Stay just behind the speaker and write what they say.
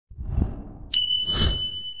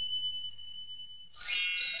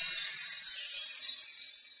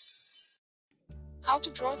How to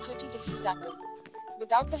draw a 30 degrees angle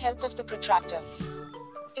without the help of the protractor.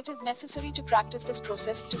 It is necessary to practice this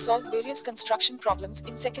process to solve various construction problems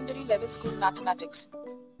in secondary level school mathematics.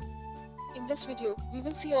 In this video, we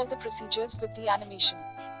will see all the procedures with the animation.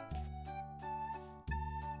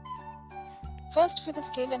 First, with a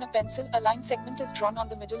scale and a pencil, a line segment is drawn on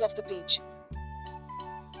the middle of the page.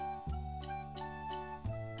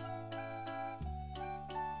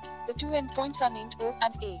 The two endpoints are named O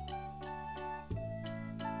and A.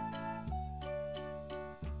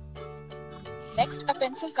 Next, a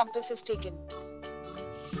pencil compass is taken.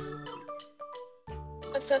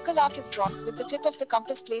 A circle arc is drawn with the tip of the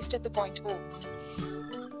compass placed at the point O.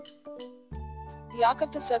 The arc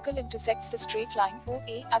of the circle intersects the straight line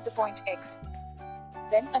OA at the point X.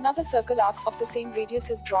 Then, another circle arc of the same radius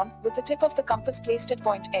is drawn with the tip of the compass placed at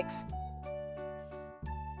point X.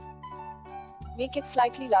 Make it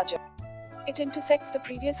slightly larger. It intersects the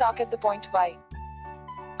previous arc at the point Y.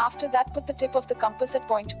 After that, put the tip of the compass at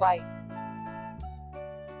point Y.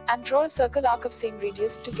 And draw a circle arc of same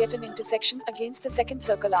radius to get an intersection against the second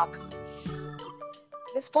circle arc.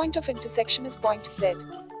 This point of intersection is point Z.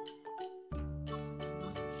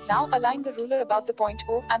 Now align the ruler about the point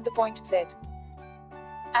O and the point Z.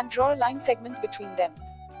 And draw a line segment between them.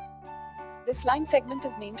 This line segment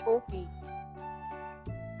is named OP.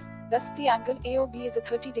 Thus the angle AOB is a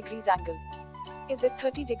 30 degrees angle. Is it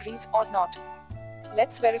 30 degrees or not?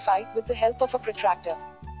 Let's verify with the help of a protractor.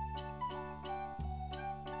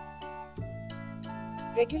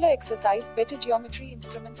 Regular exercise, better geometry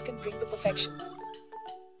instruments can bring the perfection.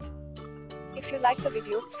 If you like the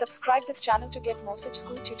video, subscribe this channel to get more such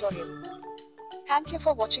school tutorial. Thank you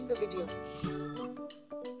for watching the video.